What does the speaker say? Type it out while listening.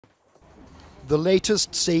The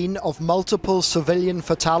latest scene of multiple civilian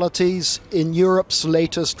fatalities in Europe's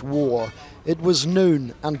latest war. It was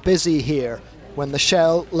noon and busy here when the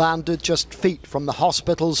shell landed just feet from the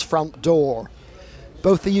hospital's front door.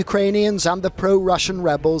 Both the Ukrainians and the pro-Russian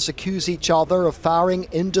rebels accuse each other of firing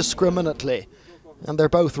indiscriminately. And they're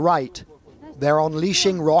both right. They're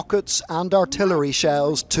unleashing rockets and artillery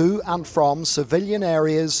shells to and from civilian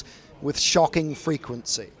areas with shocking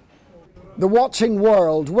frequency. The watching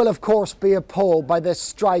world will of course be appalled by this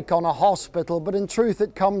strike on a hospital, but in truth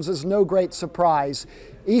it comes as no great surprise.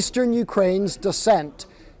 Eastern Ukraine's descent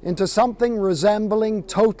into something resembling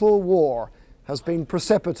total war has been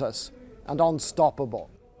precipitous and unstoppable.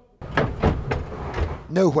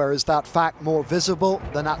 Nowhere is that fact more visible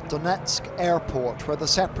than at Donetsk airport, where the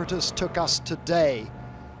separatists took us today.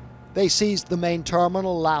 They seized the main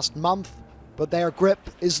terminal last month, but their grip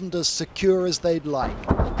isn't as secure as they'd like.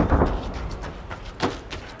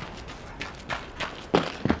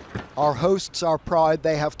 Our hosts are proud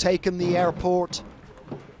they have taken the airport,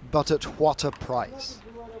 but at what a price.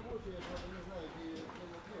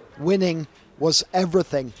 Winning was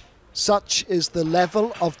everything. Such is the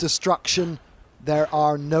level of destruction, there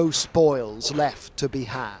are no spoils left to be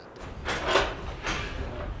had.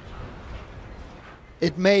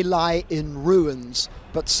 It may lie in ruins,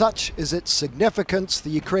 but such is its significance, the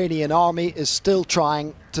Ukrainian army is still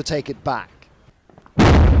trying to take it back.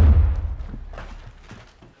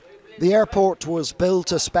 The airport was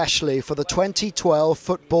built especially for the 2012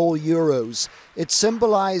 football Euros. It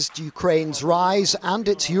symbolised Ukraine's rise and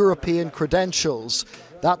its European credentials.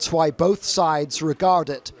 That's why both sides regard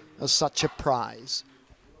it as such a prize.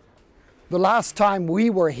 The last time we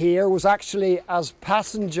were here was actually as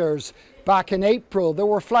passengers back in April. There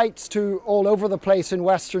were flights to all over the place in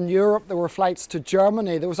Western Europe. There were flights to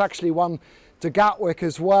Germany. There was actually one to Gatwick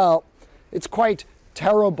as well. It's quite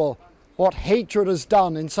terrible what hatred has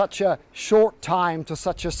done in such a short time to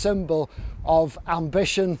such a symbol of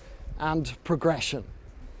ambition and progression.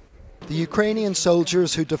 The Ukrainian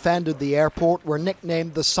soldiers who defended the airport were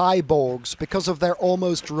nicknamed the cyborgs because of their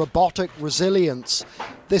almost robotic resilience.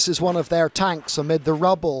 This is one of their tanks amid the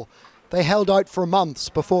rubble. They held out for months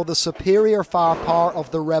before the superior firepower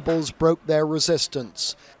of the rebels broke their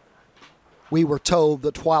resistance. We were told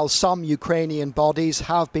that while some Ukrainian bodies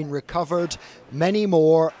have been recovered, many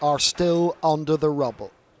more are still under the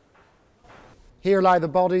rubble. Here lie the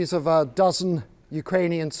bodies of a dozen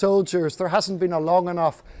Ukrainian soldiers. There hasn't been a long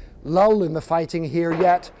enough lull in the fighting here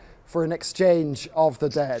yet for an exchange of the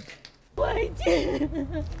dead.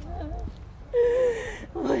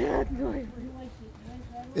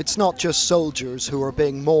 It's not just soldiers who are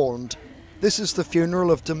being mourned. This is the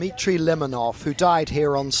funeral of Dmitry Limonov, who died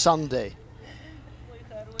here on Sunday.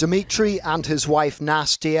 Dmitry and his wife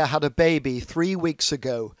Nastia had a baby 3 weeks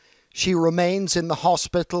ago. She remains in the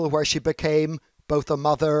hospital where she became both a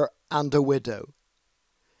mother and a widow.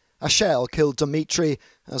 A shell killed Dmitry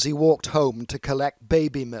as he walked home to collect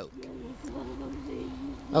baby milk.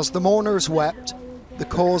 As the mourners wept, the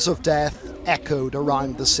cause of death echoed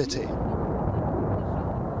around the city.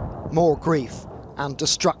 More grief and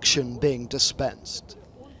destruction being dispensed.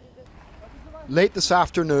 Late this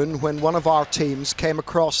afternoon, when one of our teams came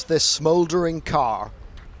across this smouldering car,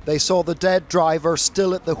 they saw the dead driver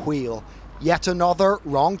still at the wheel. Yet another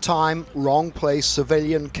wrong time, wrong place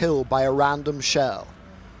civilian killed by a random shell.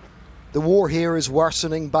 The war here is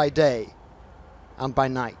worsening by day and by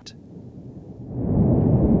night.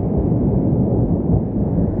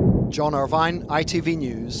 John Irvine, ITV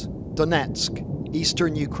News, Donetsk,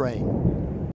 Eastern Ukraine.